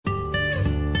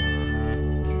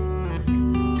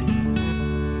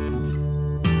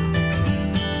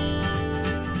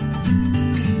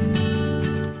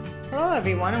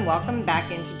everyone, and welcome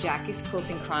back into Jackie's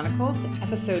Quilting Chronicles,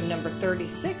 episode number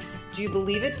 36. Do you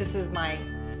believe it? This is my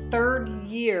third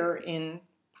year in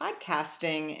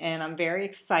podcasting, and I'm very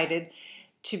excited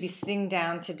to be sitting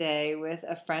down today with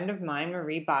a friend of mine,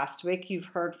 Marie Bostwick. You've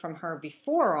heard from her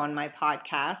before on my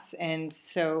podcasts, and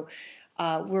so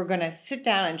we're going to sit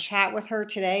down and chat with her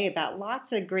today about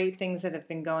lots of great things that have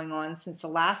been going on since the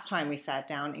last time we sat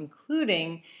down,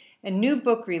 including a new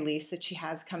book release that she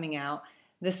has coming out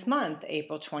this month,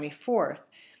 April 24th.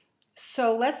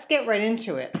 So let's get right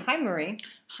into it. Hi, Marie.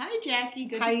 Hi, Jackie.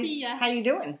 Good to see you. How you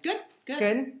doing?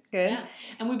 Good. Yeah.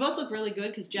 And we both look really good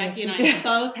because Jackie and I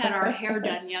both had our hair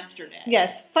done yesterday.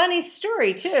 Yes. Funny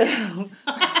story, too.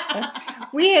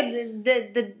 We had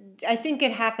I think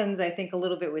it happens, a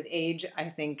little bit with age,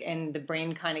 and the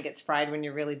brain kind of gets fried when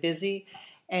you're really busy.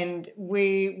 And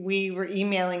we were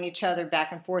emailing each other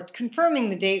back and forth, confirming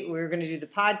the date we were going to do the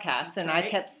podcast.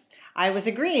 That's I was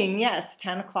agreeing, yes,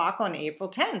 10 o'clock on April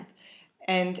 10th.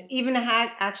 And even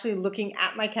actually looking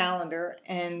at my calendar.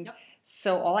 And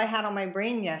so all I had on my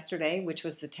brain yesterday, which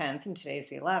was the 10th, and today's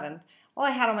the 11th, all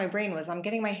I had on my brain was I'm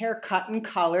getting my hair cut and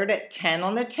colored at 10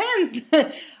 on the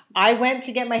 10th. I went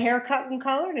to get my hair cut and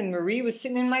colored, and Marie was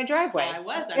sitting in my driveway. I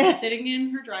was sitting in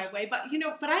her driveway. But,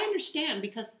 but I understand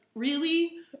because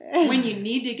really, when you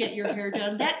need to get your hair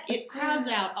done, it crowds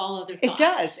out all other thoughts. It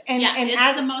does. And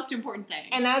it's the most important thing.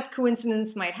 And as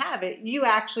coincidence might have it, you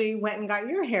actually went and got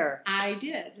your hair. I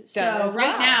did. So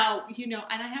now, and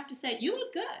I have to say, you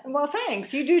look good. Well,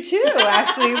 thanks. You do too,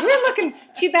 actually. We're looking,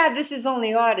 too bad this is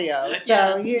only audio.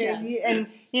 So yes.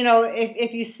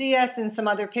 If you see us in some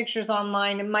other pictures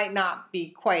online, it might not be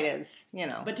quite as,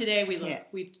 But today we look. Yeah.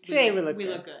 We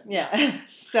look good. Yeah.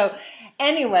 So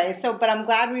anyway, but I'm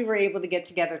glad we were able to get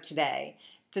together today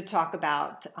to talk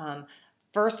about,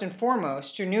 first and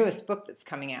foremost, your newest book that's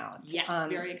coming out. Yes,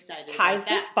 very excited. Ties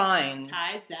That Bind.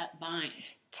 Ties That Bind.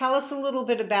 Tell us a little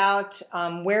bit about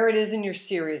where it is in your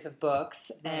series of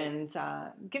books, and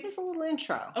give us a little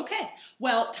intro. Okay.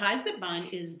 Well, Ties That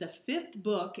Bind is the 5th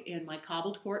book in my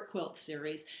Cobbled Court Quilt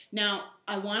series. Now,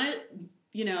 I want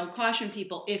to, caution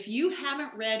people, if you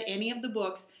haven't read any of the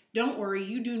books, don't worry.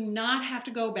 You do not have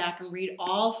to go back and read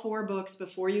all 4 books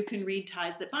before you can read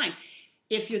Ties That Bind.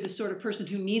 If you're the sort of person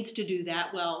who needs to do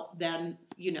that, well, then,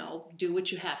 do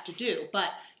what you have to do.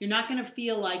 But you're not going to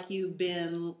feel like you've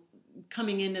been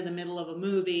coming into the middle of a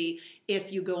movie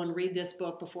if you go and read this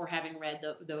book before having read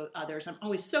the others. I'm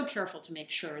always so careful to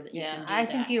make sure that you can do that. I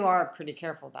think you are pretty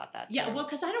careful about that. Yeah, well,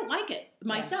 because I don't like it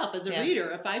myself as a reader.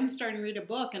 If I'm starting to read a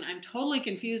book and I'm totally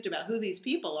confused about who these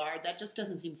people are, that just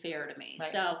doesn't seem fair to me. Right.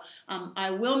 So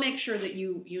I will make sure that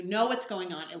you know what's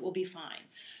going on. It will be fine.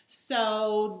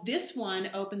 So this one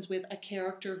opens with a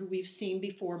character who we've seen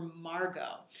before,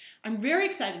 Margot. I'm very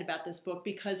excited about this book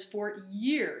because for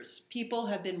years people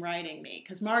have been writing me,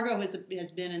 because Margot has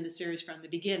been in the series from the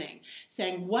beginning,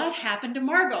 saying, what happened to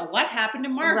Margot? What happened to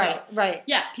Margot? Right.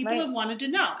 Yeah, people have wanted to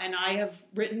know, and I have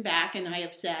written back and I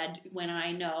have said, when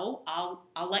I know, I'll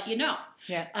let you know.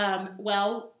 Yeah.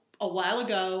 Well, a while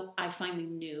ago, I finally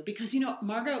knew because,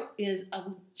 Margot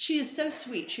she is so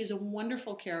sweet. She's a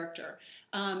wonderful character.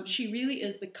 She really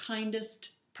is the kindest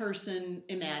person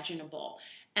imaginable.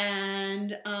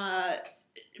 And I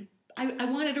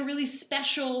wanted a really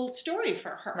special story for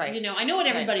her. Right. I know what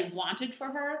everybody wanted for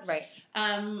her. Right.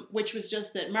 Which was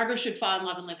just that Margot should fall in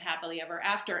love and live happily ever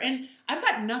after. And I've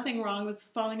got nothing wrong with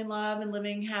falling in love and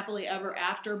living happily ever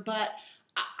after, but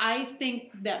I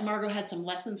think that Margot had some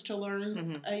lessons to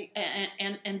learn,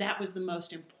 and that was the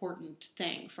most important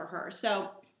thing for her.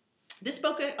 So this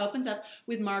book opens up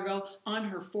with Margot on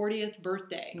her 40th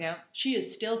birthday. Yeah. She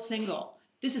is still single.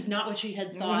 This is not what she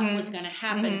had thought was going to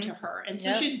happen to her. And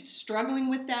so she's struggling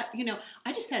with that.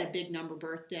 I just had a big number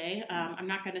birthday. I'm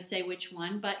not going to say which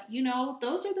one, but,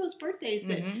 those are those birthdays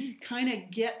that kind of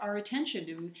get our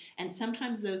attention. And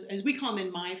sometimes those, as we call them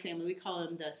in my family, we call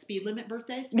them the speed limit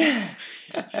birthdays.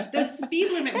 Those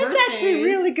speed limit birthdays. That's actually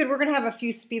really good. We're going to have a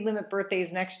few speed limit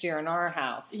birthdays next year in our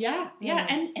house. Yeah.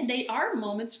 And they are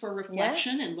moments for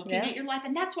reflection and looking at your life.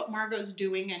 And that's what Margot's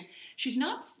doing. And she's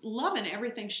not loving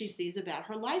everything she sees about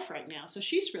her life right now, so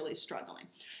she's really struggling.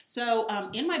 So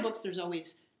in my books there's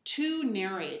always 2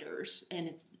 narrators, and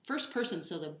it's first person,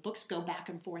 so the books go back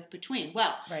and forth between.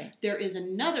 Well, there is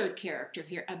another character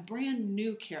here, a brand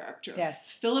new character.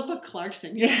 Yes. Philippa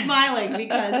Clarkson. You're smiling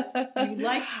because you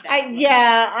liked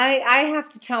that. I have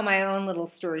to tell my own little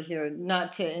story here,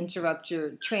 not to interrupt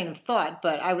your train of thought,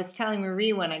 but I was telling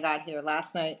Marie when I got here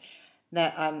last night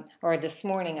that or this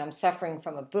morning I'm suffering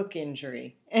from a book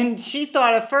injury. And she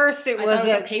thought at first it was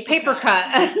a paper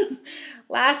cut.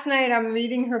 Last night I'm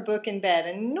reading her book in bed,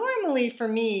 and normally for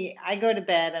me, I go to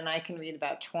bed and I can read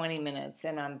about 20 minutes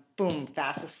and I'm boom,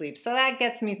 fast asleep. So that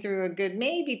gets me through a good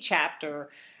maybe chapter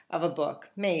of a book,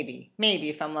 maybe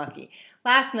if I'm lucky.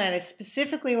 Last night I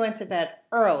specifically went to bed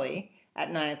early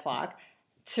at 9 o'clock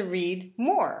to read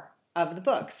more of the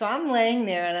book. So I'm laying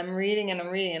there and I'm reading,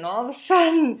 and all of a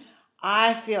sudden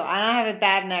I have a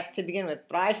bad neck to begin with,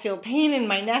 but I feel pain in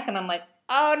my neck, and I'm like,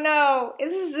 oh no,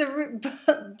 this is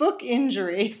a book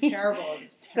injury. Terrible.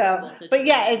 It's terrible situation. But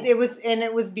yeah, it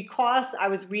was because I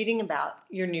was reading about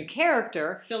your new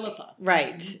character, Philippa.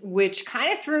 Right, which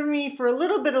kind of threw me for a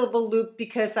little bit of a loop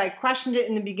because I questioned it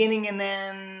in the beginning, and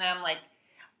then I'm like,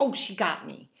 oh, she got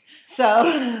me. So,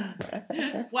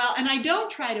 well, and I don't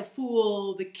try to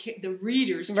fool the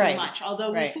readers too much,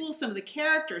 although we fool some of the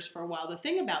characters for a while. The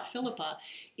thing about Philippa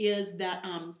is that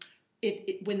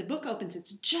when the book opens,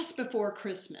 it's just before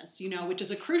Christmas, which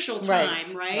is a crucial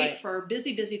time, right? For a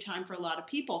busy, busy time for a lot of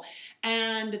people.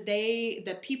 And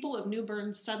the people of New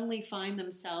Bern suddenly find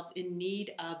themselves in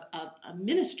need of a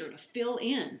minister to fill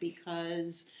in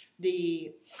because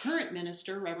the current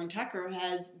minister, Reverend Tucker,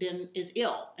 is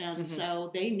ill, and so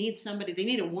they need somebody. They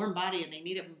need a warm body, and they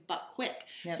need it but quick.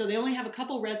 Yep. So they only have a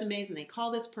couple resumes, and they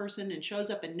call this person, and shows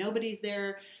up, and nobody's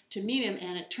there to meet him.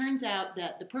 And it turns out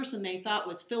that the person they thought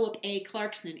was Philip A.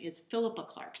 Clarkson is Philippa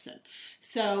Clarkson.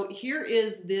 So here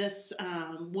is this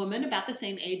woman about the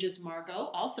same age as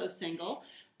Margot, also single.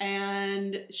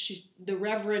 And the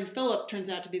Reverend Philip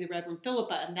turns out to be the Reverend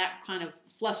Philippa, and that kind of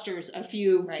flusters a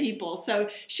few people. So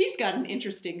she's got an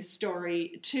interesting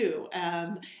story too,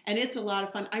 and it's a lot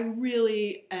of fun. I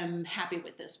really am happy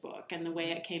with this book and the way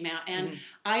it came out, and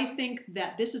I think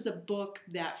that this is a book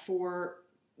that for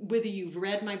whether you've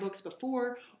read my books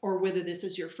before or whether this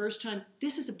is your first time,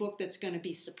 this is a book that's going to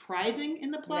be surprising in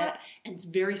the plot and it's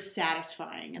very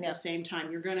satisfying at the same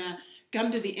time. You're going to come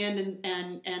to the end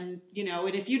and and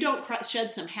if you don't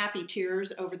shed some happy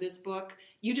tears over this book,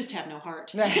 you just have no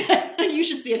heart. Right. You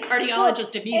should see a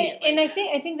cardiologist immediately. And I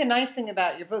think the nice thing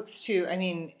about your books too,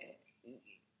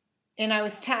 and I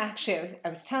was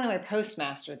telling my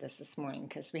postmaster this morning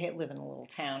because we live in a little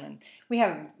town and we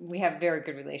have very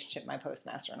good relationship, my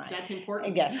postmaster and I. That's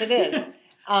important. Yes, it is.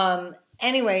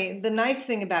 Anyway, the nice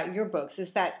thing about your books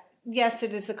is that yes,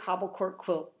 it is a Cobble Court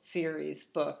Quilt series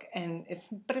book,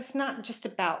 but it's not just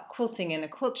about quilting in a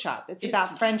quilt shop. It's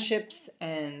about friendships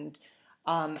and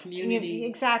community.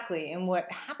 Exactly, and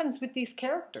what happens with these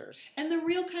characters. And the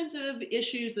real kinds of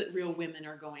issues that real women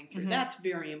are going through. That's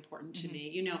very important to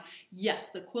me. Yes,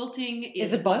 the quilting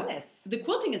is a bonus. The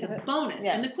quilting is a bonus,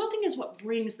 and the quilting is what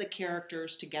brings the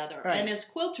characters together. Right. And as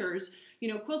quilters,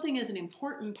 quilting is an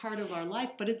important part of our life,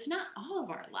 but it's not all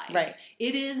of our life. Right.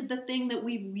 It is the thing that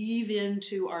we weave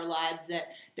into our lives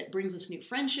that brings us new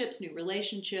friendships, new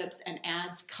relationships, and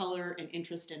adds color and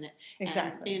interest in it.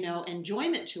 Exactly. And,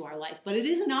 enjoyment to our life. But it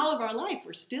isn't all of our life.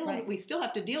 We still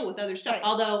have to deal with other stuff. Right.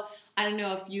 Although, I don't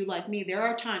know if you, like me, there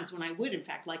are times when I would, in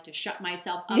fact, like to shut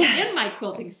myself up in my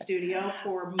quilting studio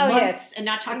for months and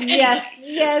not talk to anybody.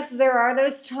 Yes, there are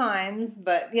those times.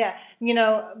 But,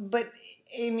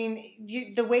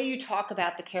 the way you talk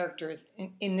about the characters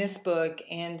in this book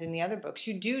and in the other books,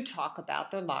 you do talk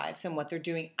about their lives and what they're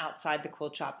doing outside the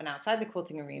quilt shop and outside the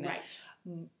quilting arena.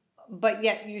 Right. But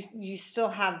yet you still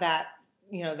have that,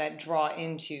 that draw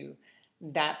into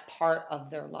that part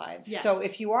of their lives. Yes. So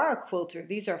if you are a quilter,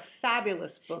 these are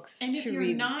fabulous books to read. And if you're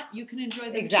not, you can enjoy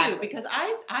them too. Because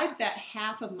I bet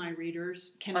half of my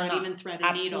readers cannot even thread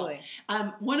a needle.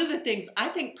 One of the things, I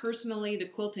think personally, the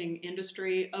quilting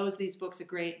industry owes these books a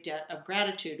great debt of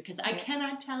gratitude because I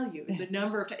cannot tell you the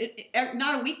number of times,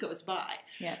 not a week goes by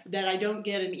that I don't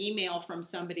get an email from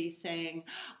somebody saying,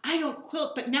 I don't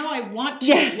quilt, but now I want to.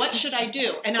 Yes. What should I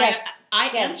do? And I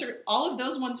answer all of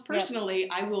those ones personally.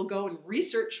 I will go and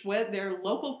research where their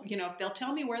local, if they'll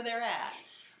tell me where they're at,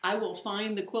 I will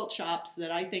find the quilt shops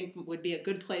that I think would be a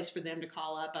good place for them to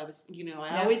call up.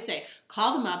 I always say,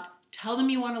 call them up, tell them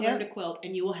you want to learn to quilt,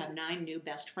 and you will have 9 new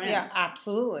best friends. Yeah,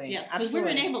 absolutely. Yes, because we're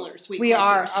enablers. We quilters.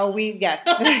 Are. Oh, yes.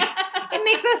 It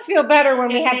makes us feel better when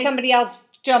we have somebody else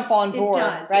jump on board. It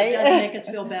does. Right? It does make us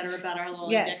feel better about our little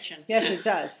addiction. Yes, it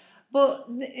does. Well,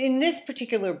 in this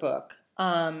particular book,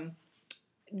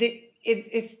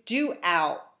 it's due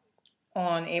out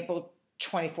on April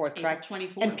 24th, correct? April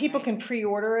 24th. And people can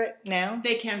pre-order it now?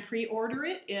 They can pre-order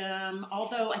it,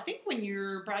 although I think when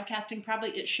you're broadcasting,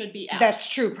 probably it should be out. That's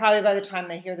true. Probably by the time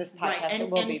they hear this podcast, it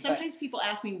will be. And sometimes people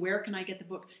ask me, where can I get the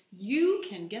book? You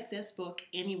can get this book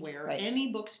anywhere, any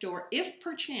bookstore. If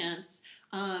perchance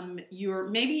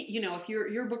if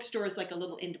your bookstore is like a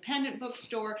little independent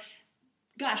bookstore.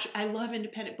 Gosh, I love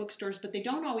independent bookstores, but they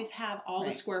don't always have all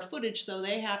the square footage, so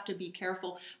they have to be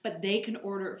careful. But they can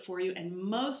order it for you, and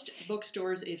most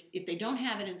bookstores, if they don't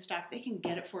have it in stock, they can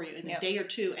get it for you in a day or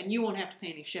two, and you won't have to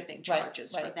pay any shipping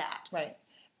charges for that. Right.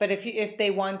 But if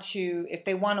they want to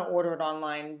order it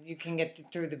online, you can get it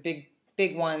through the big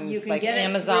ones you can like get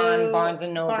Amazon, Barnes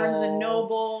and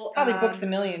Noble, probably Books a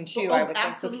Million too. I would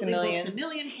absolutely, think Books a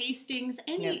Million, Hastings,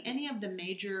 any of the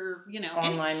major,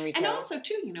 online retailers, and also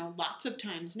too, lots of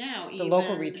times now, the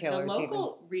local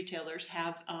retailers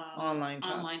have online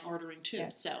ordering too. Yeah.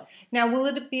 So now, will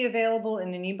it be available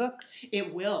in an ebook?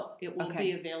 It will. It will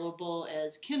be available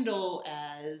as Kindle,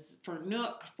 as for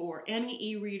Nook, for any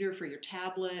e-reader, for your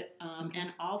tablet,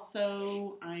 and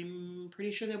also I'm pretty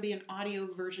sure there'll be an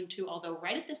audio version too. Although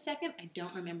right at this second, I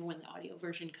don't remember when the audio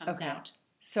version comes out.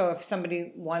 So if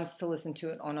somebody wants to listen to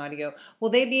it on audio, will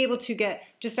they be able to get,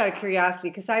 just out of curiosity,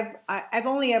 because I've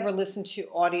only ever listened to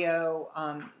audio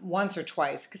once or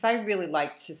twice, because I really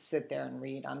like to sit there and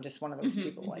read. I'm just one of those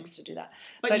people who likes to do that.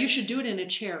 But you should do it in a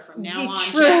chair from now on,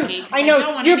 true. Jackie. I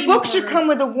know. Your book should come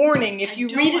with a warning. If you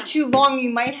read it too long,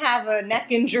 you might have a neck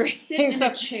injury. Sit in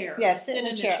a chair. Yes, sit in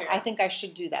a chair. I think I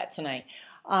should do that tonight.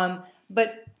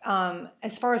 But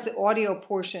as far as the audio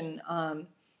portion,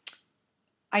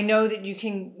 I know that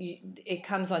it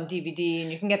comes on DVD,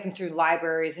 and you can get them through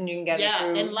libraries, and you can get it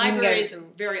through. Yeah, and libraries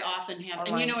very often have.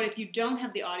 Online. And you know what? If you don't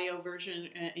have the audio version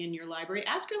in your library,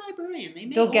 ask your librarian. They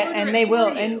may They'll get, order and it they for will,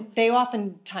 you. and they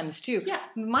oftentimes do. Yeah.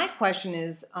 My question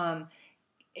is I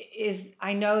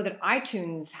know that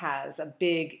iTunes has a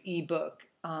big ebook.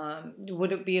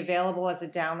 Would it be available as a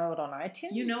download on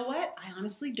iTunes? You know what? I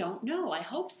honestly don't know. I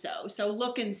hope so. So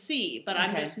look and see, but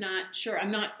I'm just not sure.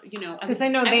 I'm not, because I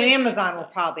know that Amazon will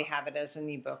probably have it as an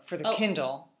ebook for the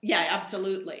Kindle. Yeah,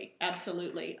 absolutely.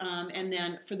 And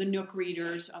then for the Nook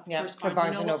readers, of course,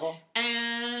 Barnes and Noble.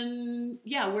 And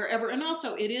wherever. And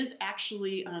also, it is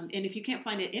actually, and if you can't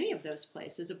find it any of those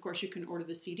places, of course, you can order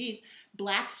the CDs.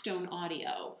 Blackstone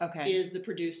Audio is the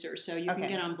producer, so you can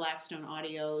get on Blackstone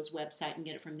Audio's website and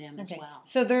get it from them as well.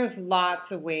 So there's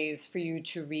lots of ways for you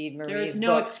to read Marie's books. There's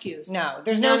no excuse. No,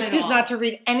 there's no excuse not to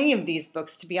read any of these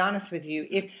books, to be honest with you.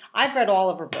 If I've read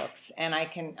all of her books, and I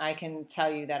can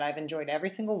tell you that I've enjoyed every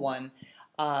single one.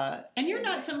 And you're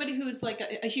not somebody who's like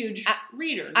a huge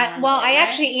reader. I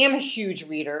actually am a huge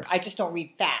reader. I just don't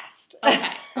read fast.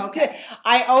 Okay.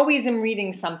 I always am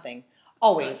reading something.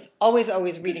 Always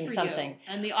reading something. You.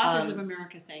 And the Authors of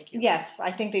America, thank you. Yes, I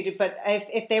think they do. But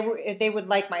if they would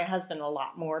like my husband a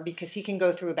lot more, because he can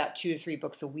go through about 2 to 3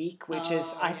 books a week, which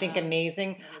is I think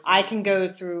amazing. I can go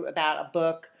through about a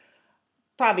book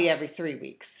probably every 3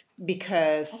 weeks,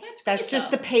 because that's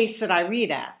just the pace that I read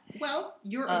at. Well,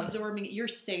 you're absorbing it. You're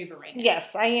savoring it.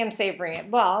 Yes, I am savoring it.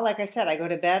 Well, like I said, I go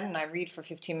to bed and I read for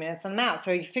 15 minutes and I'm out.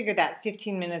 So you figure that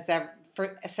 15 minutes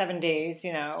for 7 days,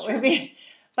 Sure.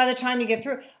 By the time you get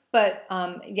through. But,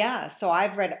 so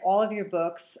I've read all of your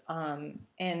books,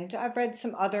 and I've read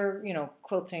some other,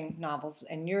 quilting novels,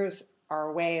 and yours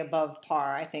are way above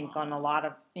par, I think, on a lot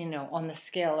of, on the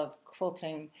scale of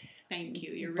quilting. Thank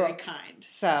you. You're books. very kind.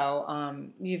 So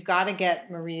you've got to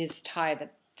get Marie's Ties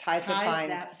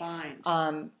That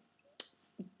Bind.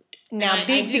 Now,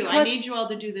 I do. I need you all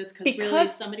to do this because really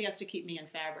somebody has to keep me in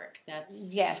fabric.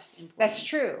 That's important. That's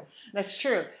true. That's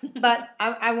true. But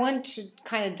I want to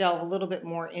kind of delve a little bit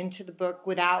more into the book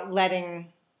without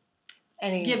letting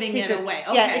any giving secrets. it away.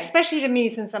 Okay. Yeah, especially to me,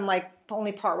 since I'm like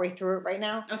only partway through it right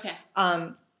now. Okay.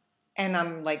 And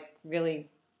I'm like really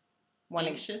wanting,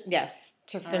 anxious. Yes,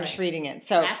 to finish reading it.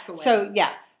 So ask away.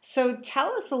 So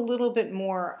tell us a little bit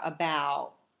more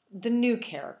about the new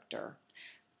character.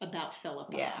 About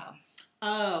Philippa. Yeah.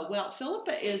 Oh, well,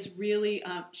 Philippa is really,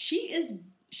 she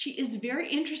is very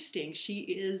interesting. She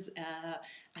is a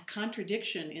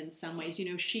contradiction in some ways.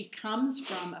 She comes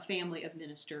from a family of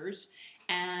ministers,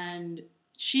 and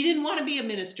she didn't want to be a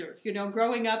minister.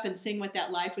 Growing up and seeing what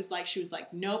that life was like, she was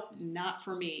like, nope, not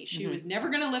for me. She was never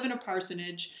going to live in a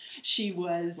parsonage. She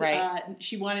was,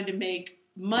 she wanted to make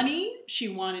money. She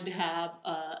wanted to have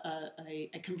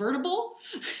a convertible.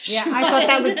 I thought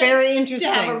that was very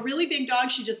interesting. To have a really big dog.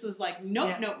 She just was like,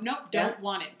 nope, don't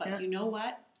want it. But you know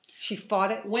what? She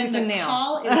fought it when the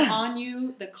call is on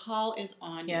you. The call is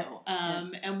on you.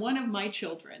 And one of my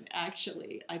children,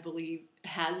 actually, I believe,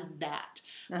 has that.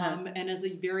 And as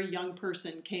a very young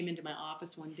person, came into my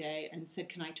office one day and said,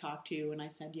 "Can I talk to you?" And I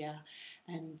said, "Yeah."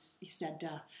 And he said,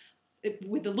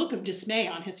 with a look of dismay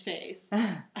on his face,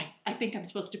 I think I'm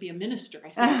supposed to be a minister. I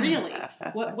said, "Really?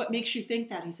 What makes you think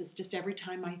that?" He says, "Just every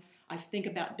time I think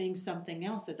about being something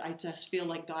else. That I just feel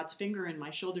like God's finger in my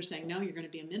shoulder saying, no, you're going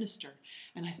to be a minister.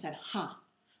 And I said,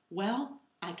 well,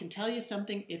 I can tell you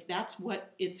something. If that's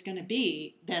what it's going to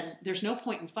be, then there's no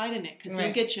point in fighting it because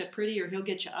he'll get you pretty or he'll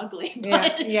get you ugly.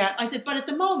 But I said, but at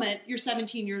the moment, you're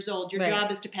 17 years old. Your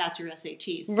job is to pass your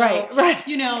SATs. So,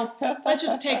 let's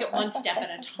just take it one step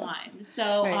at a time.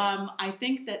 So I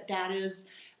think that is,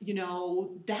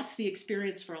 that's the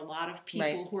experience for a lot of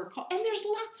people who are called. And there's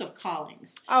lots of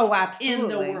callings. Oh, absolutely. In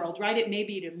the world, right? It may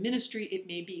be to ministry. It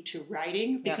may be to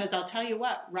writing. Because I'll tell you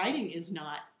what, writing is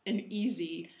not an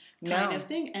easy kind of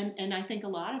thing. And I think a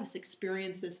lot of us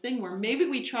experience this thing where maybe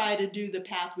we try to do the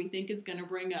path we think is going to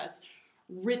bring us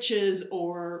riches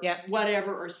or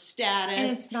whatever or status.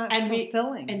 And it's not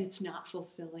fulfilling. And it's not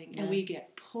fulfilling. And we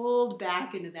get pulled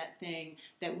back into that thing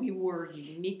that we were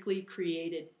uniquely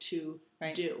created to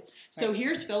do. So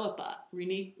here's Philippa,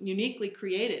 uniquely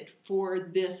created for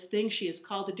this thing she is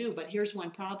called to do. But here's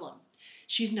one problem.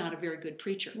 She's not a very good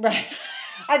preacher. Right.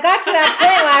 I got to that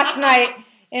point last night.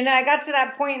 And I got to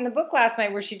that point in the book last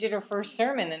night where she did her first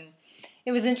sermon, and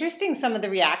it was interesting, some of the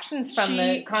reactions from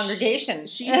the congregation.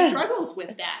 She struggles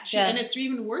with that. And it's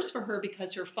even worse for her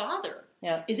because her father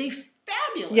is a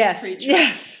fabulous preacher.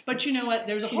 Yes. But you know what?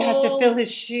 There's she has to fill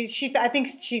his shoes. I think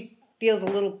she feels a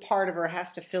little part of her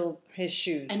has to fill his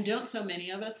shoes. And don't so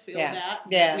many of us feel that?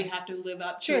 Yeah. We have to live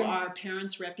up to our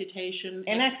parents' reputation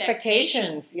and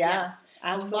expectations. Yes.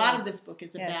 Absolutely. A lot of this book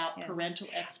is about parental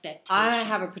expectations. I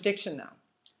have a prediction, though.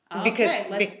 Okay,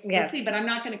 let's see, but I'm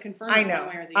not going to confirm it one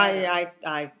way or the other.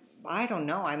 I don't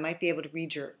know. I might be able to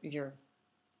read your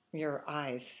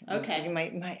eyes. Okay. You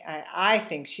might. I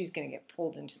think she's going to get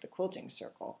pulled into the quilting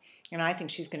circle, and I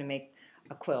think she's going to make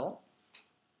a quilt.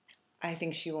 I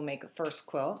think she will make a first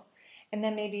quilt, and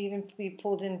then maybe even be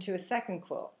pulled into a second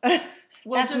quilt.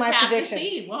 That's my prediction. To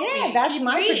see, won't we? That's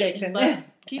my prediction. But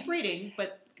keep reading,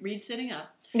 but read sitting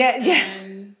up. Yeah.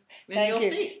 And Thank you'll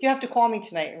you. see. You have to call me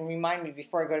tonight and remind me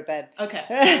before I go to bed.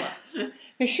 Okay.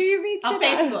 Make sure you read. I'll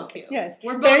Facebook you. Yes.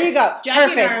 We're both, there you go.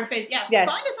 Jackie Perfect. and I are on Facebook. Yeah. Yes.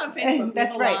 Find us on Facebook.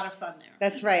 That's we have right. a lot of fun there.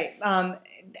 That's right.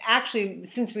 Actually,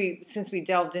 since we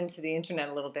delved into the internet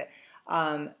a little bit,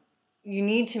 you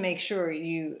need to make sure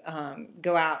you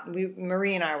go out.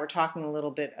 Marie and I were talking a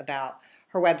little bit about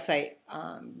her website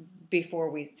before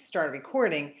we started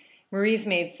recording. Marie's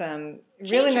made some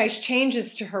really nice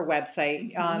changes to her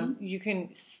website. Mm-hmm. You can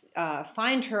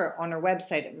find her on her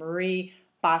website at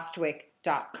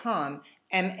mariebostwick.com,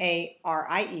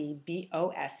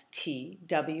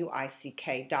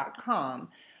 mariebostwick.com.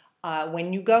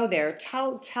 When you go there,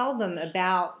 tell them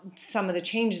about some of the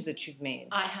changes that you've made.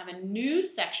 I have a new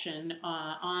section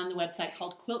on the website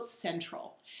called Quilt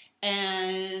Central.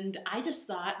 And I just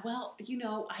thought, well,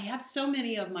 I have so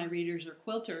many of my readers are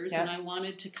quilters, and I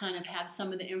wanted to kind of have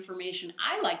some of the information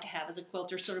I like to have as a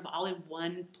quilter sort of all in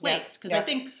one place. Because I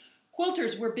think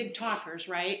quilters, we're big talkers,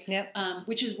 right? Yep.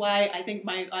 Which is why I think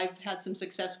I've had some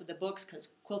success with the books, because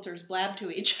quilters blab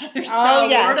to each other. So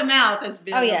word of mouth has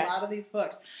been a lot of these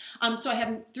books. So I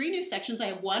have 3 new sections. I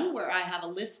have one where I have a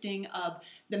listing of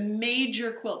the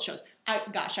major quilt shows. I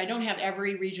don't have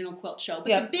every regional quilt show, but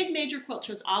the big major quilt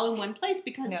shows all in one place,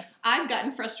 because I've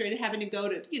gotten frustrated having to go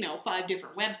to 5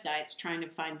 different websites trying to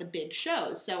find the big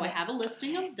shows. So I have a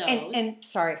listing of those. And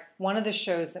sorry, one of the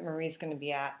shows that Marie's going to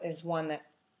be at is one that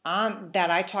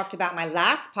I talked about in my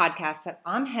last podcast that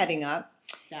I'm heading up.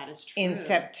 That is true. In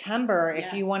September. Yes.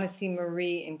 If you want to see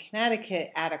Marie in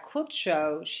Connecticut at a quilt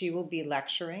show, she will be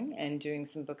lecturing and doing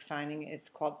some book signing. It's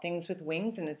called Things with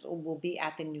Wings, and it will be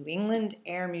at the New England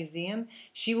Air Museum.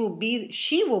 She will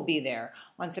be there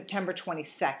on September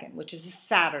 22nd, which is a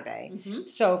Saturday. Mm-hmm.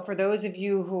 So for those of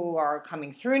you who are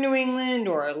coming through New England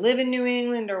or live in New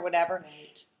England or whatever,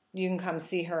 you can come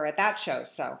see her at that show.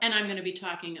 So, and I'm going to be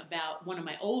talking about one of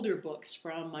my older books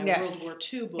from my World War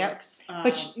II books. Yep.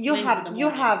 But you'll have the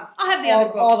other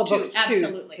books all the too. books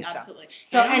Absolutely.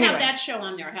 So I don't have that show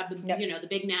on there. I have the the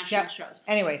big national shows.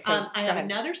 Anyway, so I have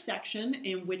another section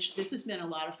in which this has been a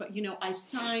lot of fun.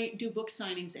 I do book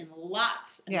signings in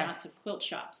lots and lots of quilt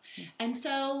shops, and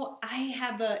so I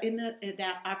have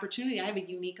that opportunity. I have a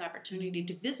unique opportunity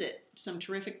to visit some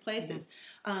terrific places.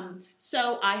 Mm-hmm.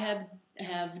 So I have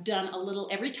done a little,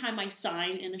 every time I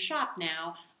sign in a shop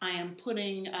now, I am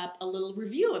putting up a little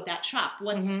review of that shop.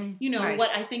 What's,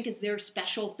 what I think is their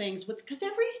special things. because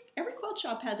every quilt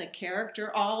shop has a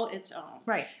character all its own.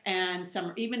 Right. And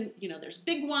some even, there's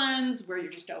big ones where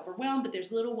you're just overwhelmed, but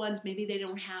there's little ones, maybe they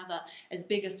don't have as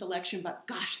big a selection, but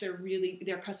gosh,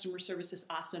 their customer service is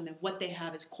awesome, and what they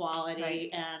have is quality. Right.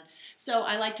 And so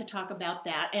I like to talk about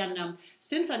that. And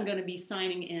since I'm going to be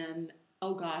signing in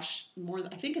oh gosh,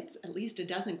 I think it's at least a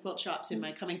dozen quilt shops in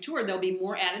my coming tour. There'll be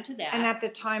more added to that. And at the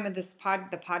time of this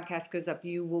the podcast goes up,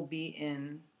 you will be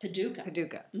in Paducah.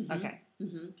 Mm-hmm. Okay.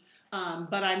 Mm-hmm.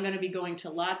 But I'm going to be going to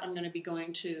lots. I'm going to be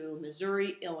going to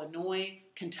Missouri, Illinois,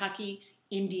 Kentucky,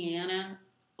 Indiana,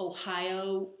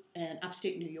 Ohio, and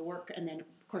upstate New York, and then of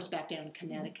course back down to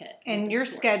Connecticut. And your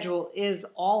schedule is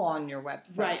all on your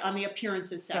website, right? On the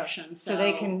appearances section. So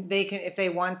they can if they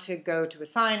want to go to a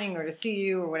signing or to see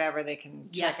you or whatever, they can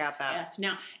check out that. Yes.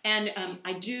 Now, and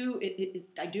I do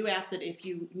ask that if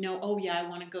you know, oh yeah, I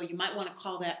want to go, you might want to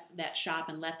call that shop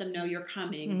and let them know you're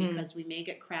coming because we may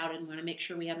get crowded and want to make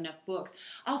sure we have enough books.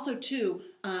 Also, too,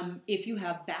 if you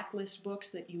have backlist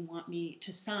books that you want me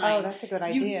to sign, oh, that's a good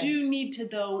idea. You do need to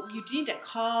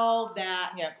call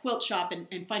that quilt shop and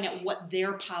find out what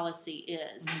their policy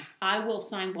is. I will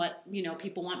sign what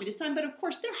people want me to sign, but of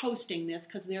course they're hosting this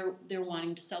because they're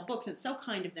wanting to sell books, and it's so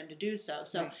kind of them to do so.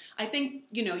 So right. I think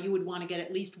you would want to get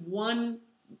at least one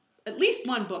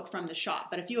book from the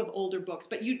shop. But if you have older books,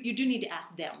 but you do need to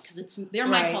ask them because they're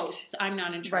my hosts. I'm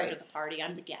not in charge of the party.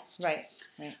 I'm the guest. Right.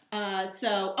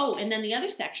 And then the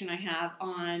other section I have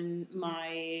on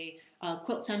my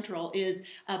Quilt Central is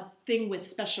a thing with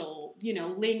special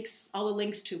links, all the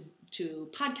links to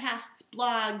podcasts,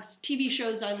 blogs, TV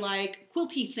shows I like,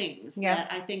 quilty things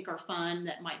that I think are fun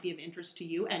that might be of interest to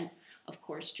you. And of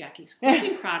course, Jackie's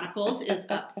Quilting Chronicles is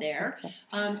up there.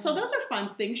 So those are fun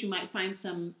things. You might find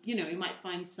some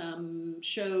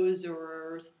shows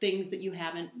or things that you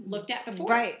haven't looked at before.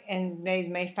 Right, and they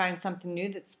may find something new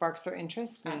that sparks their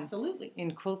interest. Absolutely.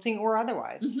 In quilting or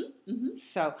otherwise. Mm-hmm, mm-hmm.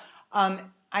 So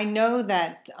I know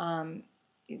that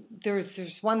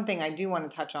there's one thing I do want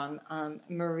to touch on.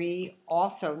 Marie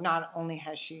also, not only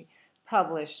has she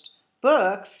published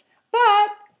books, but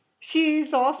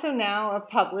she's also now a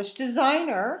published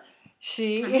designer.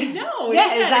 I know.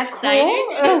 Yeah, is that exciting?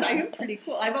 cool? It is. I am pretty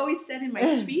cool. I've always said in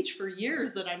my speech for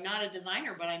years that I'm not a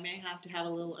designer, but I may have to have a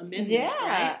little amendment. Yeah,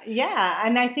 right? Yeah.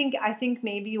 And I think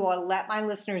maybe you ought to let my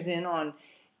listeners in on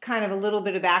kind of a little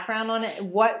bit of background on it.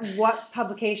 What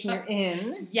publication you're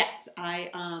in? Yes,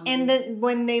 And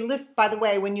when they by the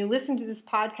way, when you listen to this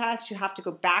podcast, you have to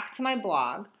go back to my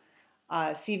blog.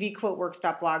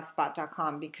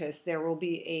 cvquiltworks.blogspot.com, because there will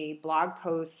be a blog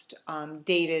post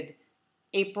dated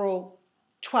April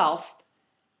 12th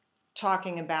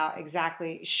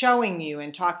showing you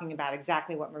and talking about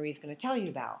exactly what Marie's going to tell you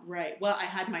about. Right. Well, I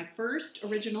had my first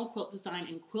original quilt design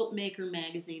in Quilt Maker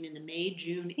magazine in the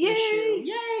May-June Yay! issue.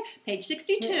 Yay! Page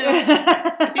 62.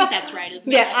 I think that's right, isn't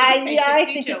it? I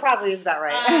think it probably is about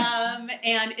right.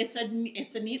 And it's a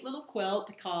neat little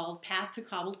quilt called Path to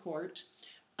Cobbled Court.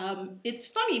 It's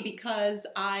funny because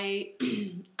I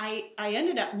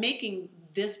ended up making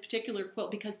this particular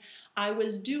quilt because I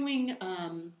was doing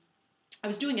a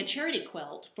charity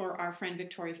quilt for our friend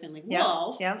Victoria Finley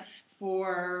Wolf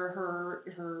for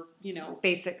her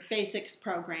basics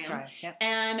program. Right. Yep.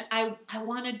 And I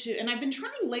wanted to, and I've been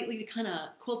trying lately to kind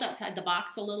of quilt outside the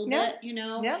box a little bit,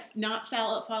 not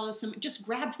follow some, just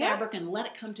grab fabric and let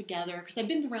it come together. Because I've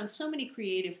been around so many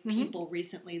creative people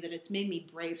recently that it's made me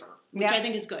braver, which I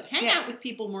think is good. Hang out with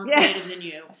people more creative than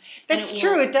you. That's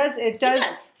true. It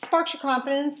does sparks your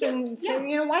confidence, and so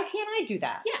why can't I do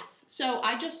that? Yes. So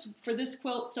I just, for this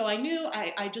quilt, so I knew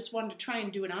I just wanted to try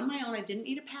and do it on my own. I didn't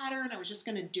need a pattern. I was just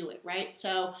going to do it, right?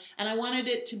 So, and I wanted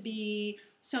it to be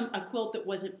a quilt that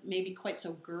wasn't maybe quite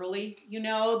so girly,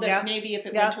 that maybe if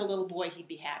it went to a little boy, he'd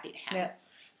be happy to have it.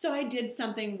 So I did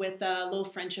something with a little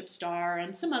friendship star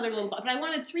and some other little, but I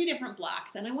wanted 3 different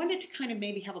blocks, and I wanted to kind of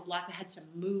maybe have a block that had some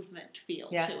movement feel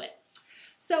to it.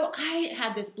 So I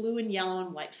had this blue and yellow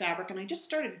and white fabric, and I just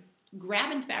started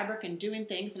grabbing fabric and doing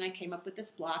things, and I came up with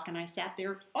this block, and I sat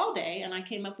there all day, and I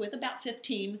came up with about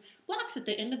 15 blocks at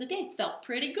the end of the day. Felt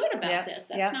pretty good about this.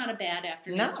 That's not a bad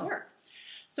afternoon's work.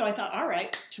 So I thought, all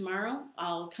right, tomorrow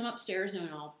I'll come upstairs and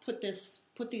I'll put these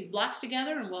blocks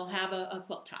together, and we'll have a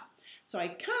quilt top. So I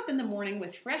come up in the morning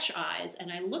with fresh eyes, and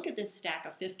I look at this stack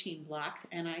of 15 blocks,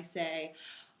 and I say,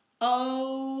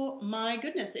 oh my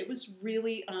goodness, it was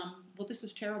really, this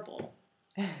is terrible.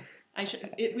 I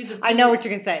know what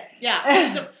you're gonna say.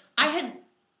 Yeah. So I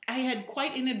had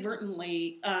quite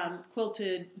inadvertently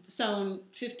sewn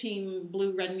 15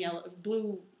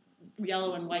 blue,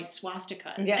 yellow, and white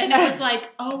swastikas, and it was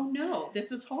like, oh no,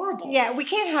 this is horrible. Yeah, we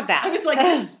can't have that. I was like,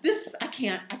 this, I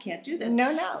can't do this.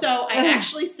 No. So I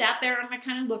actually sat there and I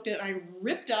kind of looked at it. I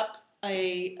ripped up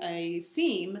a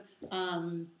seam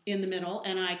in the middle,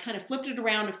 and I kind of flipped it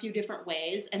around a few different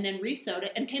ways, and then re-sewed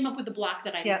it, and came up with a block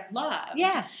that I loved.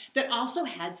 Yeah. That also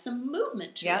had some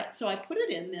movement to it. So I put it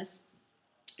in this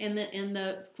in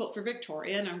the quilt for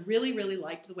Victoria, and I really, really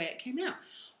liked the way it came out.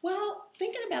 Well,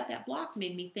 thinking about that block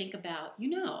made me think about,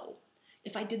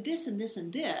 if I did this and this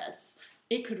and this,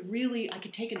 I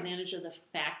could take advantage of the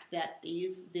fact that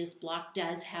this block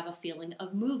does have a feeling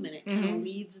of movement. It kind of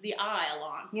leads the eye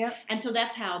along. Yep. And so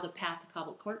that's how the Path to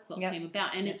Cobbled Court quilt came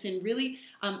about. And it's in really,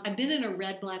 I've been in a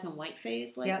red, black, and white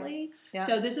phase lately. Yep.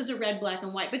 So this is a red, black,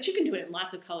 and white. But you can do it in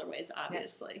lots of colorways,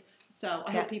 obviously. Yep. So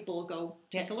I hope people will go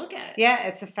take a look at it. Yeah,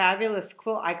 it's a fabulous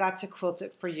quilt. I got to quilt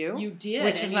it for you. You did.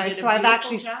 Which was nice. So I've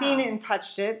actually seen it and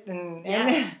touched it.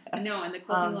 Yes, I know. And the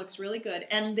quilting looks really good.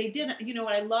 And they did,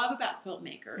 what I love about Quilt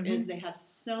Maker is they have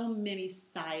so many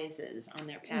sizes on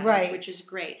their patterns, which is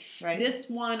great. Right. This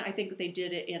one, I think they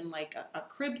did it in like a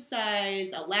crib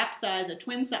size, a lap size, a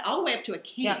twin size, all the way up to a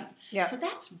king. Yeah. Yeah. So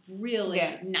that's really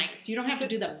nice. You don't have to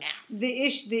do the math.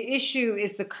 The issue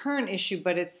is the current issue,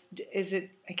 but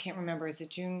I can't remember. Is it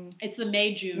June? It's the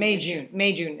May-June.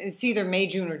 May-June. It's either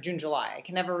May-June or June-July. I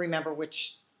can never remember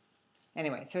which.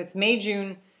 Anyway, so it's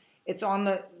May-June. It's on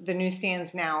the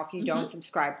newsstands now. If you don't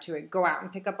subscribe to it, go out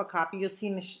and pick up a copy. You'll see,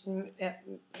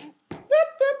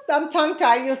 I'm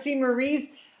tongue-tied. You'll see Marie's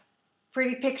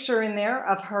pretty picture in there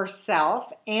of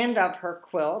herself and of her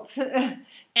quilt.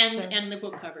 And the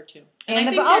book cover, too. And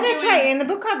that's right. And the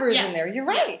book cover is in there. You're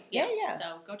right. Yes. Yeah.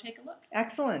 So go take a look.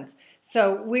 Excellent.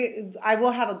 So I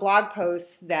will have a blog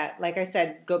post that, like I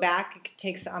said, go back.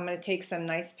 I'm going to take some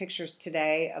nice pictures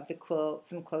today of the quilt,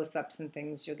 some close-ups and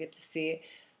things. You'll get to see it.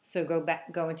 So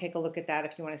go and take a look at that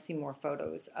if you want to see more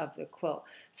photos of the quilt.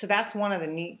 So that's one of the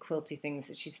neat quilty things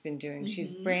that she's been doing.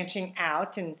 She's branching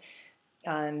out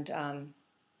and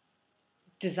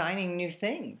designing new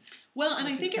things. Well, and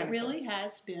I think it really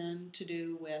has been to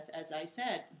do with, as I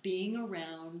said, being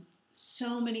around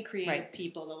so many creative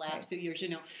people the last few years.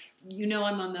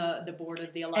 I'm on the board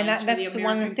of the Alliance for the American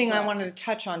Quilt. And that's the one thing I wanted to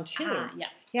touch on too.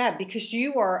 Yeah, because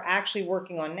you are actually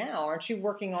working on now, aren't you?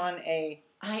 Working on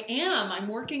I am. I'm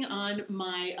working on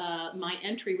my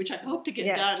entry, which I hope to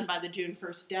get done by the June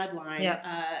 1st deadline.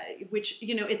 Which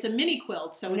it's a mini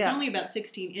quilt, so it's only about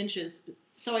 16 inches.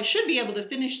 So I should be able to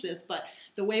finish this, but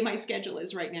the way my schedule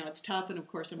is right now, it's tough. And of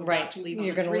course, I'm about to leave on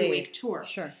a 3-week tour.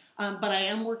 Sure. But I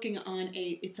am working on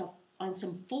on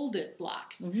some folded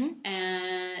blocks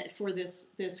and for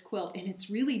this quilt, and it's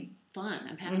really fun.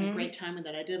 I'm having a great time with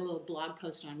it. I did a little blog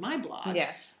post on my blog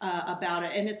about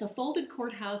it, and it's a folded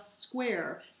courthouse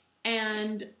square.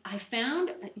 And I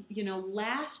found,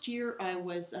 last year I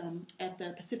was at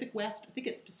the Pacific West, I think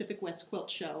it's Pacific West Quilt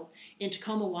Show in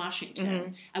Tacoma,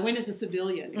 Washington. I went as a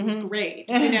civilian. It was great.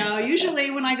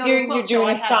 Usually when I go to a quilt show,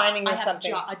 I have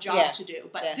a job to do.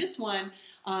 But this one,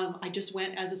 I just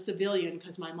went as a civilian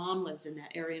because my mom lives in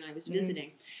that area and I was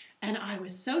visiting. And I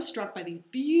was so struck by these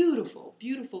beautiful,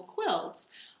 beautiful quilts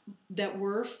that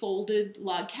were folded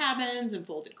log cabins and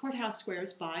folded courthouse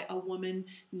squares by a woman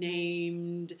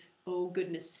named,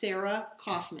 Sarah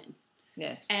Kaufman.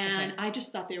 Yes. And I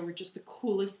just thought they were just the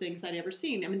coolest things I'd ever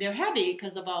seen. I mean, they're heavy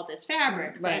because of all this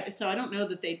fabric. Right. So I don't know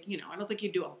that I don't think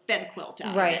you'd do a bed quilt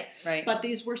out of it. Right. But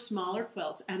these were smaller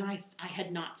quilts. And I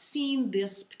had not seen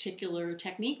this particular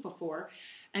technique before.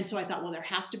 And so I thought, well, there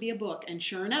has to be a book. And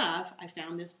sure enough, I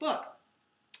found this book.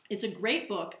 It's a great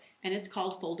book, and it's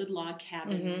called Folded Log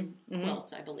Cabin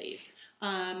Quilts, I believe.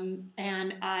 And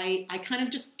I kind of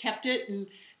just kept it and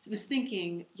was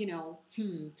thinking,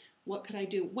 what could I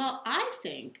do? Well, I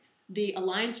think the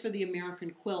Alliance for the American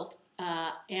Quilt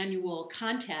annual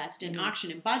contest and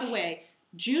auction, and by the way,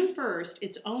 June 1st,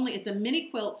 it's a mini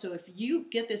quilt, so if you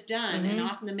get this done and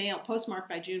off in the mail, postmarked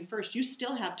by June 1st, you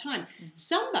still have time.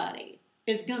 Somebody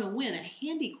is going to win a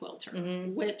handy quilter,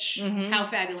 which, how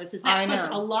fabulous is that? Plus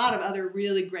a lot of other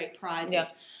really great prizes.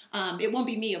 Yeah. It won't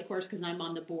be me, of course, because I'm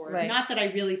on the board. Right. Not that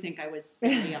I really think I was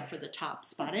going to be up for the top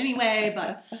spot anyway,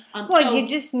 but... so you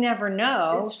just never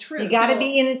know. It's true. You got to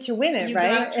be in it to win it, you right?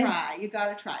 You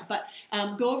got to try. But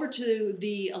go over to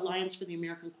the Alliance for the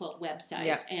American Quilt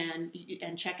website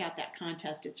and check out that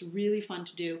contest. It's really fun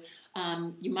to do.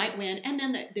 You might win. And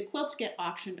then the quilts get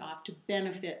auctioned off to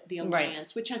benefit the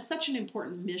Alliance, which has such an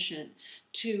important mission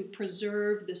to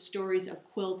preserve the stories of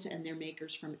quilts and their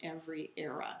makers from every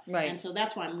era. Right. And so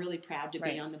that's why I'm really proud to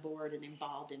be on the board and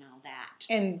involved in all that.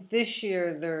 And this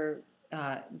year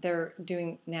they're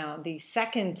doing now the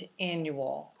second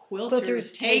annual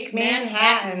Quilters Take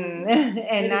Manhattan.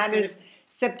 And that is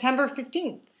September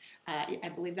 15th.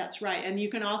 I believe that's right. And you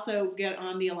can also get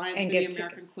on the Alliance for the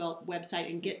American Quilt website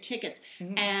and get tickets.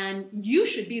 Mm-hmm. And you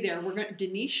should be there.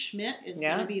 Denise Schmidt is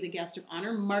going to be the guest of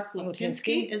honor. Mark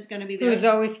Lipinski is going to be there. Who's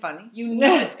always funny. You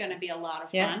know it's going to be a lot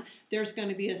of fun. There's going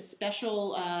to be a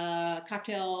special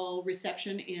cocktail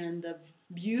reception in the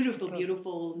beautiful,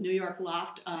 beautiful New York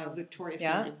loft of Victoria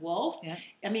Finley Wolf. Yeah.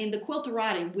 I mean, the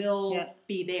Quilterati will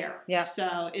be there. Yeah.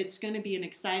 So it's going to be an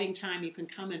exciting time. You can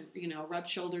come and, rub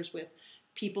shoulders with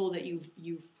people that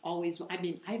you've always, I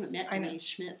haven't met Denise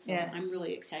Schmidt, so I'm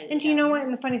really excited. And do you know what?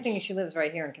 And the funny thing is she lives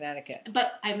right here in Connecticut.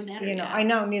 But I haven't met her yet. I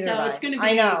know, neither So it's going to be,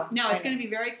 it's going to be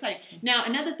very exciting. Now,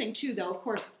 another thing too, though, of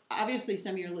course, obviously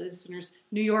some of your listeners,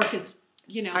 New York is,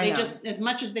 they just, as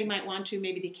much as they might want to,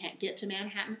 maybe they can't get to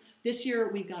Manhattan. This year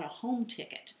we've got a home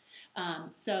ticket.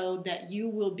 So that you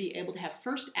will be able to have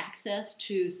first access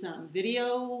to some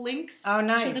video links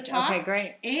to the talks. Okay,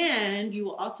 great. And you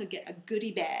will also get a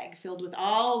goodie bag filled with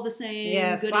all the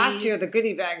same goodies. Last year the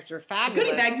goodie bags were fabulous.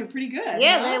 The goodie bags were pretty good.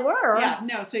 Yeah, they were.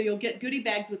 Yeah, so you'll get goodie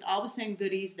bags with all the same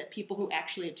goodies that people who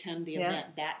actually attend the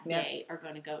event that day are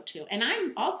going to go to. And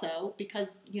I'm also,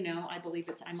 because, I believe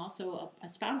I'm also a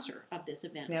sponsor of this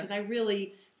event because I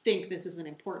really think this is an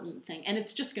important thing, and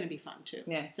it's just going to be fun too.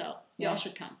 Yeah. So y'all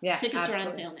should come. Yeah, tickets are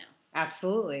on sale now.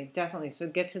 Absolutely, definitely. So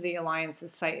get to the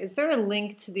Alliance's site. Is there a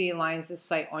link to the Alliance's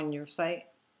site on your site?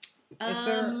 Is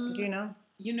there? Do you know?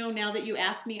 Now that you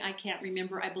asked me, I can't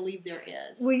remember. I believe there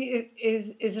is. Well,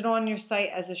 is it on your site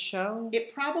as a show?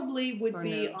 It probably would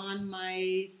be on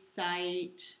my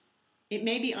site. It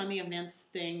may be on the events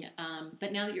thing,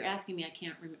 but now that you're asking me, I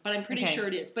can't remember. But I'm pretty sure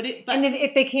it is. But and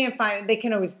if they can't find it, they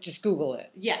can always just Google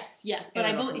it. Yes. But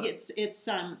I believe it's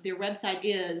their website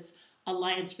is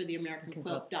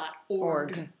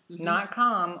alliancefortheamericanquilt.org. Mm-hmm. Not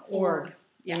com, org.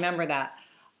 Yeah. Remember that,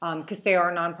 because they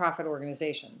are a nonprofit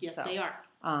organization. Yes, they are.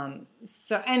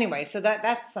 So anyway, so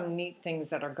that's some neat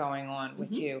things that are going on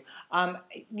with you.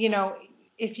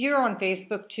 If you're on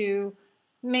Facebook too.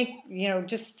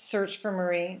 Just search for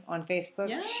Marie on Facebook.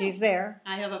 Yeah. She's there.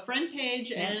 I have a friend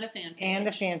page and a fan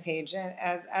page. And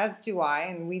as do I.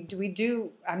 And we do.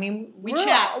 I mean, we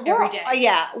chat every day.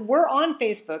 We're on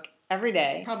Facebook every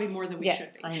day. Probably more than we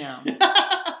should be. I know.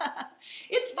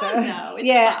 It's fun though. It's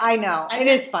fun. I know. I've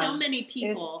met so many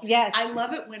people. Yes. I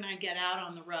love it when I get out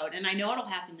on the road, and I know it'll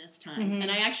happen this time, and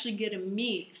I actually get to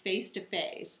meet face to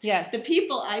face. Yes. The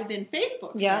people I've been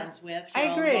Facebook friends with for a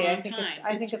long time.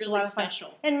 I think it's really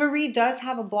special. And Marie does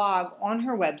have a blog on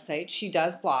her website. She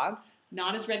does blog.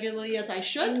 Not as regularly as I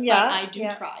should, but I do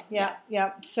try. Yeah.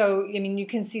 So, you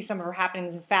can see some of her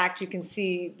happenings. In fact, you can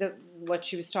see what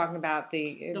she was talking about,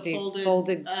 the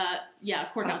folded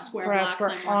courthouse square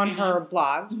blocks on her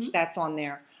blog. Mm-hmm. That's on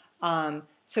there.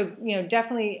 So,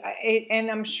 definitely, and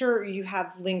I'm sure you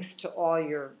have links to all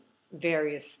your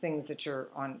various things that you're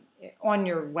on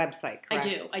your website,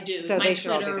 correct? I do. So my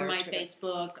Twitter, my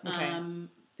Facebook,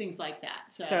 things like that.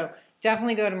 So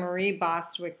definitely go to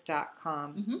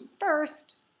mariebostwick.com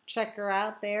first. Check her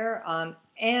out there.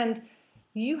 And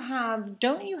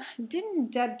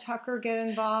didn't Deb Tucker get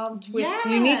involved with?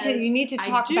 Yes, you need to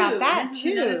talk about that this too.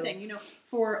 Is another thing,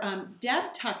 for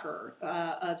Deb Tucker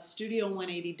of Studio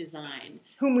 180 Design,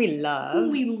 whom we love,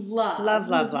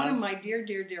 who's one of my dear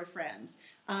friends,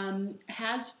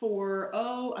 has for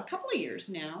a couple of years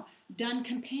now done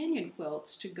companion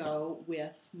quilts to go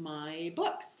with my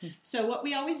books. So what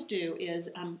we always do is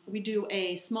we do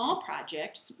a small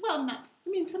project. Well,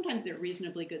 sometimes they're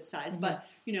reasonably good size, but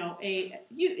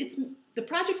it's the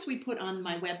projects we put on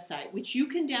my website, which you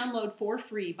can download for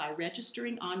free by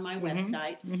registering on my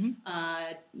website,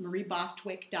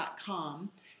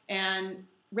 mariebostwick.com, and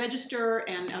register.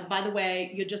 And by the way,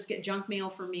 you just get junk mail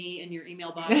from me in your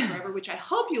email box forever, which I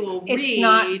hope you will read. It's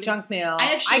not junk mail.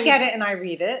 I get it and I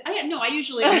read it.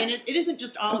 It isn't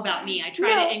just all about me. I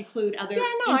try to include other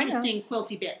interesting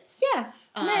quilty bits. Yeah.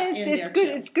 It's good.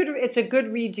 Too. It's good. It's a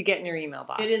good read to get in your email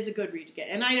box. It is a good read to get,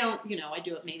 and I don't. I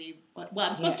do it maybe. Well,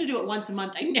 I'm supposed to do it once a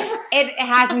month. I never. It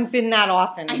hasn't been that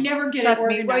often. I never get it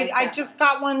organized. I just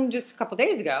got one just a couple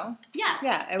days ago. Yes.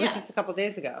 Yeah, it was just a couple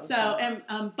days ago. So,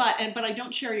 but I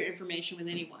don't share your information with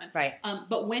anyone. Right.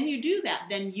 But when you do that,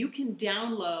 then you can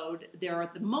download. There are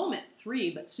at the moment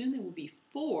 3, but soon there will be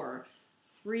 4.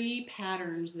 Free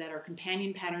patterns that are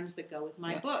companion patterns that go with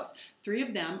my books. 3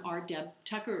 of them are Deb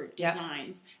Tucker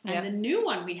designs. And the new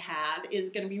one we have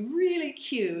is going to be really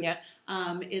cute.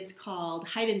 It's called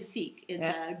Hide and Seek. It's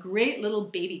a great little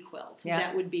baby quilt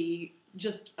that would be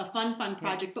just a fun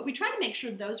project. But we try to make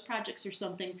sure those projects are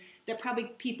something that probably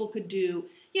people could do,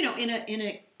 you know,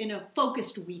 in a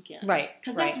focused weekend. Right.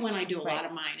 Because that's when I do a lot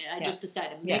of mine. I just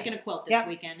decided I'm making a quilt this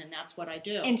weekend, and that's what I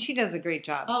do. And she does a great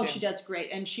job. Oh, too. she does great.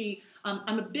 And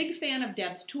I'm a big fan of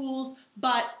Deb's tools,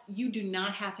 but you do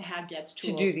not have to have Deb's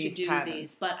tools to do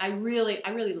these. But I really,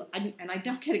 and I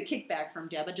don't get a kickback from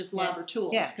Deb. I just love her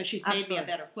tools because she's made me a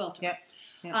better quilter. Yep.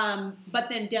 Yep. But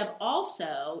then Deb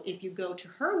also, if you go to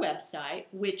her website,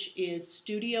 which is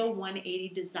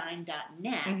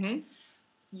studio180design.net,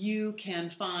 you can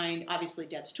find, obviously,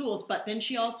 Deb's tools, but then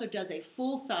she also does a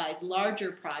full-size,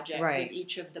 larger project with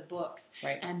each of the books.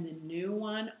 Right. And the new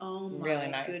one, oh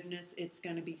my goodness, it's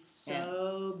going to be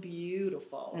so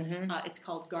beautiful. It's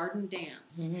called Garden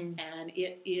Dance. And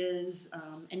it is,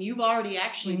 and you've already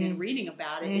actually been reading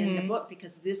about it in the book,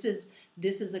 because this is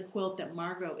a quilt that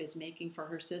Margot is making for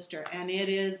her sister. And it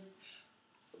is...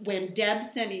 When Deb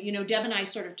sent me, you know, Deb and I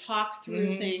sort of talk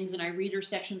through things, and I read her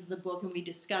sections of the book and we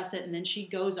discuss it, and then she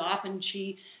goes off and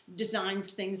she designs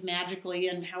things magically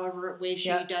and however way she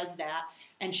does that.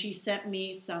 And she sent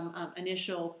me some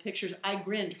initial pictures. I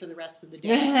grinned for the rest of the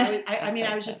day. I mean,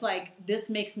 I was just like, this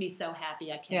makes me so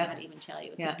happy. I cannot even tell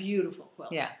you. It's a beautiful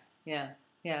quilt. Yeah.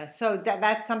 So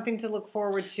that's something to look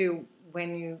forward to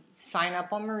when you sign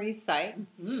up on Marie's site.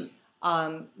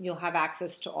 You'll have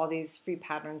access to all these free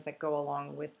patterns that go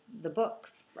along with the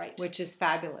books, which is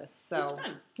fabulous. So it's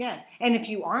fun. Yeah, and if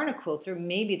you aren't a quilter,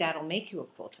 maybe that'll make you a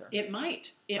quilter. It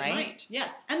might. It might.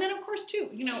 Yes. And then, of course, too,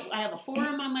 you know, I have a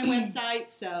forum on my website,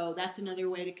 so that's another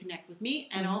way to connect with me,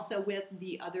 and also with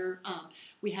the other.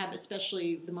 We have,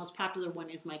 especially the most popular one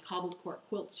is my Cobbled Court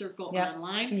Quilt Circle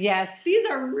online. Yes. These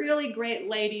are really great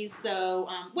ladies. So,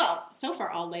 well, so far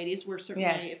all ladies. We're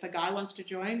certainly, if a guy wants to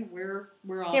join, we're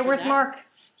all. Yeah. Where's Mark?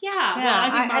 Yeah, well, I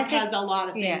think Mark has a lot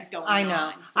of things going on. I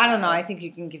know. So. I don't know. I think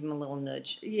you can give him a little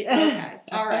nudge. Yeah,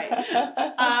 okay. All right.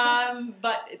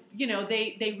 But, you know,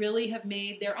 they really have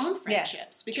made their own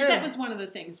friendships. Because that was one of the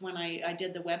things when I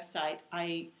did the website.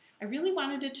 I really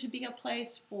wanted it to be a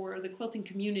place for the quilting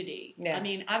community. Yeah. I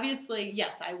mean, obviously,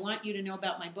 yes, I want you to know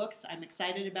about my books. I'm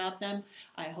excited about them.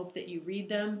 I hope that you read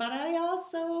them. But I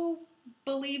also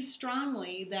believe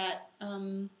strongly that...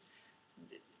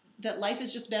 that life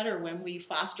is just better when we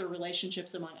foster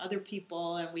relationships among other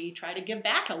people and we try to give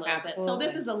back a little bit. So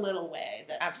this is a little way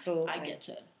that I get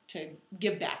to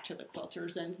give back to the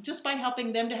quilters, and just by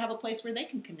helping them to have a place where they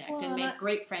can connect and make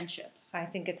great friendships. I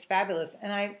think it's fabulous.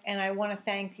 And I want to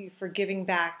thank you for giving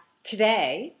back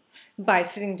today by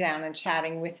sitting down and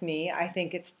chatting with me. I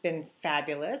think it's been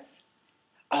fabulous.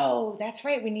 Oh, that's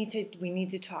right. We need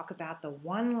to talk about the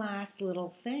one last little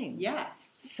thing.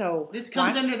 Yes. So this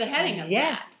comes under the heading of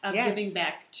giving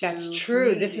back to. That's true.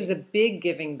 Community. This is a big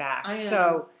giving back.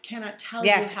 Cannot tell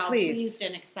you how pleased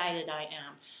and excited I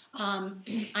am.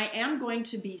 I am going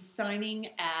to be signing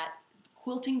at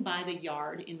Quilting by the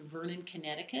Yard in Vernon,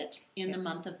 Connecticut in the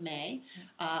month of May.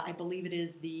 I believe it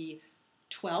is the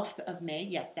 12th of May.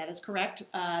 Yes, that is correct.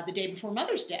 The day before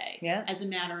Mother's Day, as a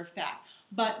matter of fact.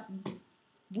 But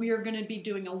we are going to be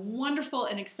doing a wonderful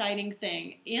and exciting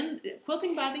thing in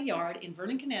Quilting by the Yard in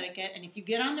Vernon, Connecticut. And if you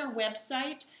get on their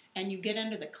website and you get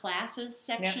under the classes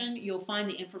section, you'll find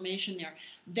the information there.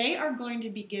 They are going to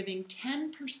be giving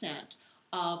 10%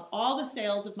 of all the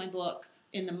sales of my book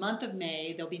in the month of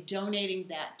May. They'll be donating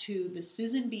that to the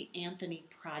Susan B. Anthony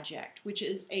Project, which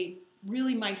is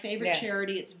really my favorite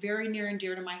charity. It's very near and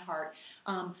dear to my heart.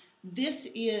 This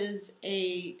is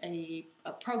a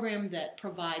program that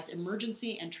provides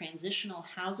emergency and transitional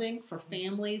housing for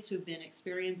families who've been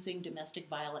experiencing domestic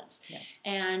violence. Yeah.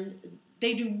 And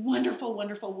they do wonderful,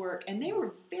 wonderful work. And they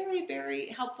were very, very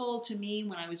helpful to me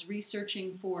when I was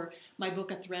researching for my book,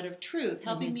 A Thread of Truth,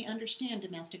 helping me understand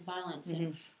domestic violence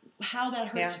and how that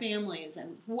hurts families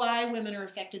and why women are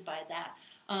affected by that.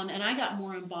 And I got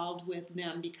more involved with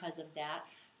them because of that.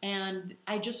 And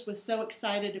I just was so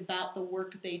excited about the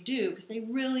work they do, because they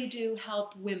really do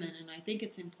help women. And I think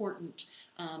it's important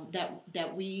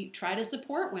that we try to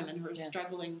support women who are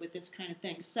struggling with this kind of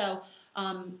thing. So,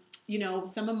 you know,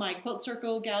 some of my Quilt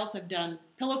Circle gals have done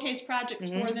pillowcase projects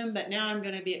for them, but now I'm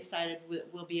going to be excited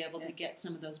we'll be able to get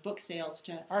some of those book sales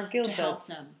to help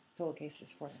them.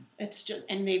 Pillowcases for them. It's just,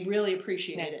 and they really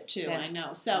appreciate it too. I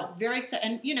know. So very excited.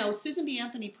 And you know, Susan B.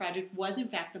 Anthony Project was in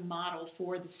fact the model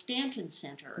for the Stanton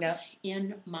Center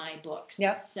in my books.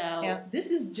 So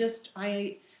this is just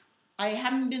I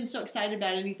haven't been so excited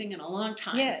about anything in a long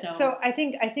time. So I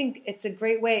think it's a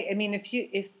great way. I mean, if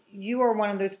you are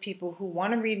one of those people who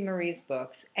want to read Marie's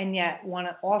books and yet want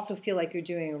to also feel like you're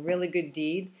doing a really good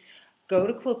deed, go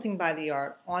to Quilting by the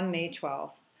Yard on May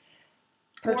 12th.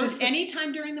 Purchase or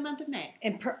anytime during the month of May.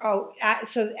 And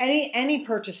so any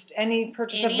purchase of the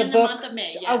book. In the month of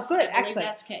May, yes. Oh, good, excellent.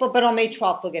 That's the case. But on May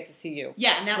 12th, they'll get to see you.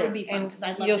 Yeah, and that would be fun because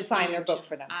I'd love you'll to sign see their you book too.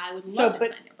 for them. I would love to sign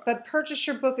their book. But purchase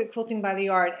your book at Quilting by the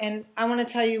Yard. And I want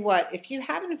to tell you what, if you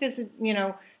haven't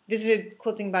visited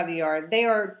Quilting by the Yard, they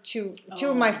are two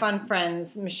of my fun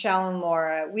friends, Michelle and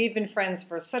Laura. We've been friends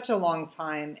for such a long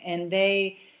time, and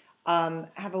they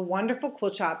have a wonderful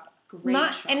quilt shop.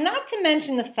 And not to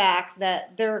mention the fact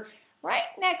that they're right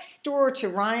next door to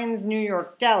Ryan's New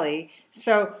York Deli.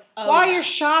 So while you're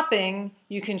shopping,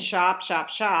 you can shop,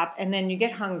 and then you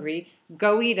get hungry,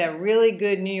 go eat a really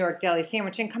good New York Deli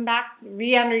sandwich, and come back,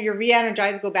 you're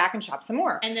re-energized, go back and shop some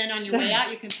more. And then on your way out,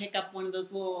 you can pick up one of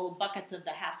those little buckets of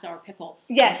the half-sour pickles.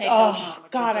 Yes.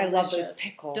 God, I love those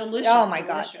pickles. Delicious. Oh, my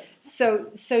delicious.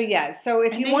 God. So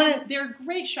if you want to... They're a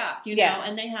great shop, know,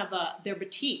 and they have their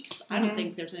boutiques. I don't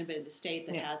think there's anybody in the state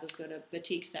that has as good a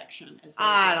boutique section as they do.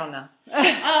 I don't know.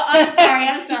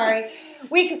 I'm sorry.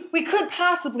 We could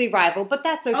possibly rival, but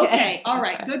that's okay. Okay, all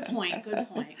right. Good point.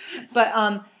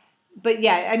 But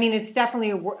yeah, I mean, it's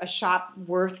definitely a shop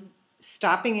worth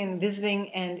stopping and visiting.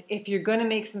 And if you're going to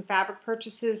make some fabric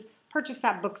purchases, purchase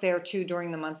that book there too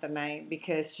during the month of May,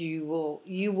 because you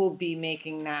will be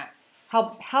making that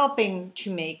helping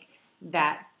to make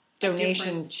that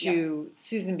donation to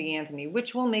Susan B. Anthony,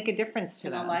 which will make a difference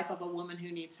to them. the life of a woman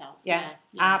who needs help. Yeah.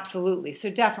 Absolutely. So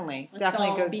definitely Let's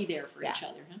all go be there for each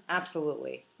other. Huh?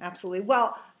 Absolutely.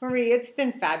 Well, Marie, it's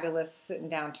been fabulous sitting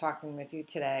down talking with you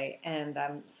today, and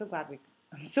I'm so glad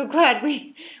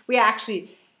we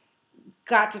actually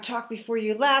got to talk before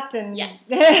you left, and yes,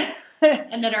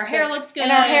 and that our hair looks good,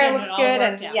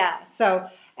 So,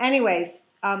 anyways,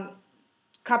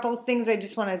 couple of things I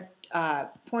just want to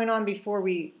point on before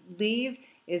we leave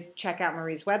is check out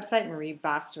Marie's website,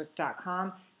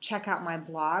 mariebostwick.com. Check out my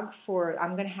blog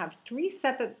I'm going to have 3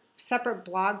 separate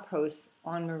blog posts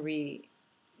on Marie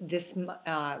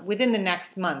within the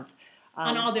next month.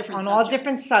 On all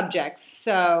different subjects.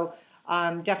 So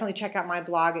definitely check out my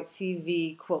blog at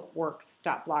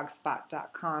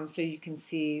cvquiltworks.blogspot.com so you can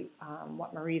see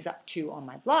what Marie's up to on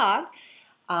my blog.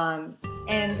 And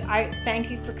I thank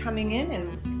you for coming in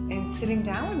and sitting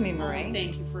down with me, Marie.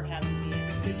 Thank you for having me.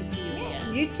 It's good to see you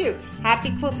again. You too.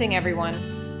 Happy quilting, everyone.